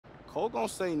Cole gonna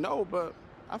say no, but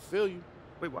I feel you.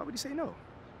 Wait, why would he say no?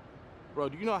 Bro,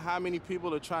 do you know how many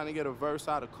people are trying to get a verse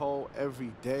out of Cole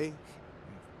every day?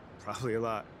 Probably a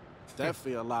lot.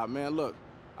 Definitely a lot, man. Look,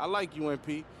 I like you,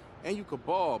 MP, and you could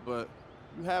ball, but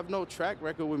you have no track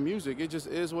record with music. It just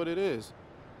is what it is.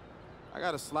 I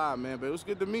gotta slide, man, but it was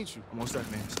good to meet you. Almost that,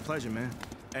 man. It's a pleasure, man.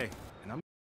 Hey, and I'm...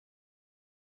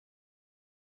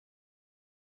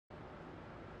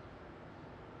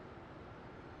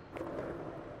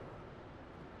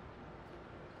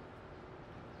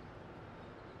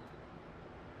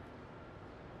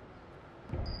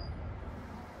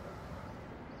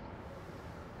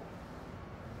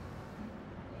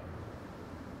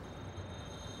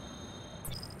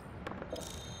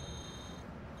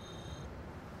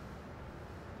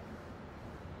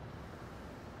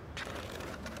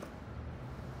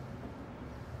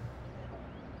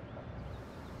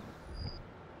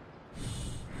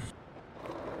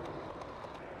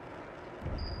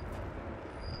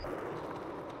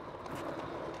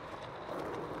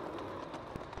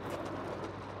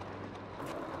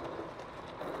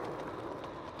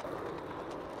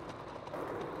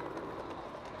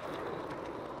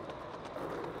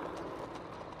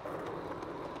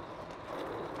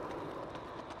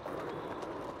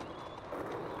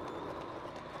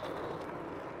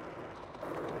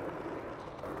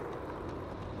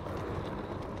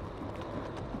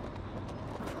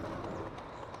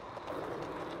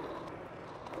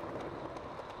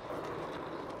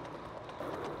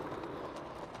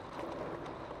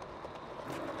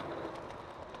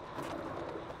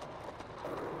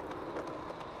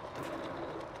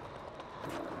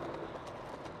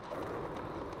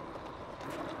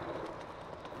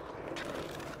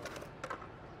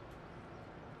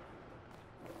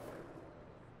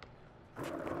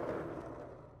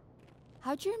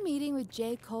 How'd your meeting with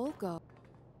J. Cole go?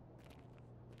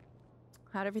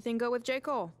 How'd everything go with J.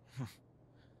 Cole?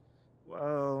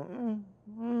 Well...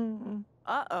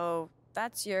 Uh-oh.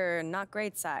 That's your not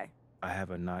great sigh. I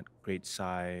have a not great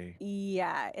sigh.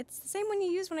 Yeah, it's the same one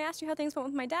you used when I asked you how things went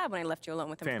with my dad when I left you alone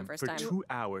with him for the first time. For 2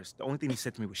 hours, the only thing he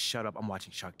said to me was, shut up, I'm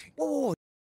watching Shark Tank. Oh,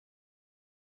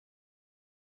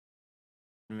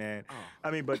 Man.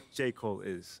 I mean, but J. Cole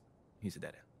he's a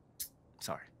dead end.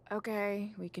 Sorry.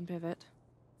 Okay, we can pivot.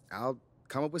 I'll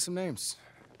come up with some names.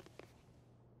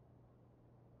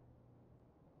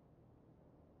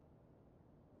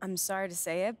 I'm sorry to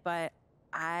say it, but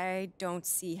I don't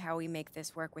see how we make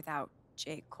this work without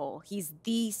J. Cole. He's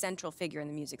the central figure in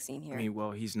the music scene here. I mean,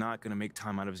 well, he's not gonna make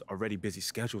time out of his already busy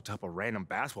schedule to help a random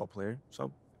basketball player,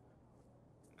 so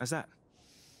that's that.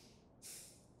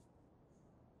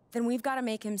 Then we've got to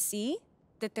make him see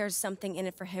that there's something in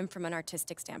it for him from an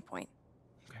artistic standpoint.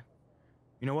 Okay.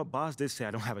 You know what? Boss did say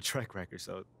I don't have a track record,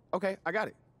 so... Okay, I got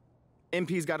it.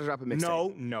 MP's got to drop a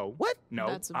mixtape. No. What? No,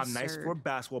 That's I'm nice absurd. for a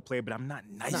basketball player, but I'm not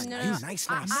nice. No. Nice.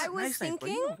 I was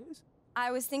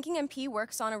thinking MP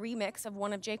works on a remix of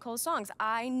one of J. Cole's songs.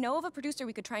 I know of a producer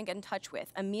we could try and get in touch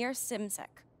with, Amir Simsek.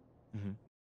 Mm-hmm.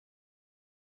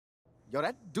 Yo,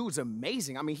 that dude's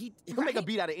amazing. I mean, he'll make a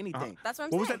beat out of anything. That's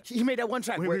what I'm What saying. was that? He made that one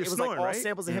track When where he it was was snoring, like all right?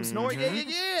 samples of him snoring.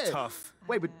 Yeah. Tough.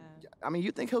 Wait, but I mean,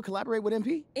 you think he'll collaborate with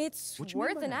MP? It's What you mean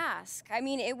worth by an that? ask. I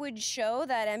mean, it would show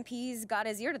that MP's got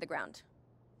his ear to the ground.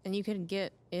 And you can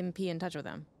get MP in touch with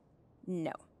him.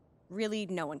 No. Really,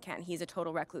 no one can. He's a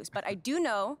total recluse. But I do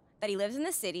know that he lives in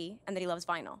the city and that he loves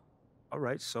vinyl. All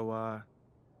right, so,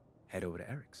 head over to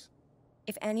Eric's.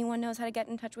 If anyone knows how to get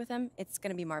in touch with him, it's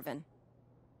gonna be Marvin.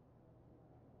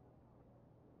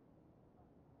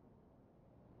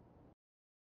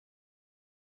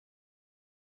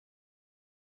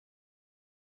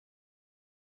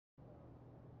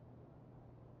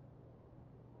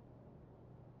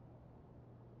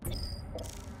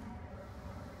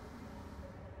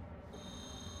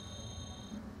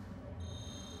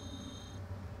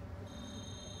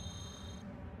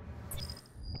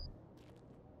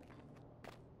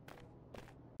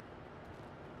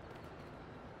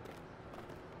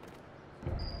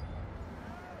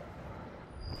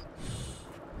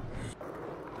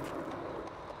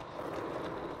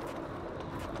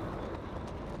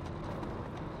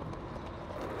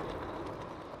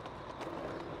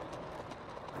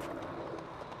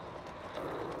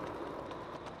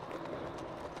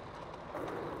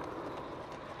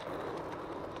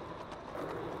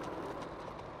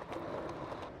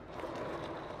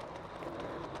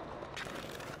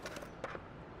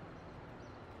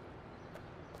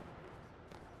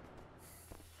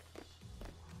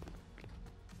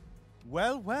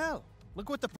 Well, look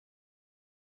what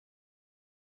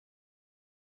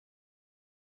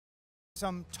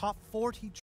some top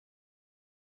 40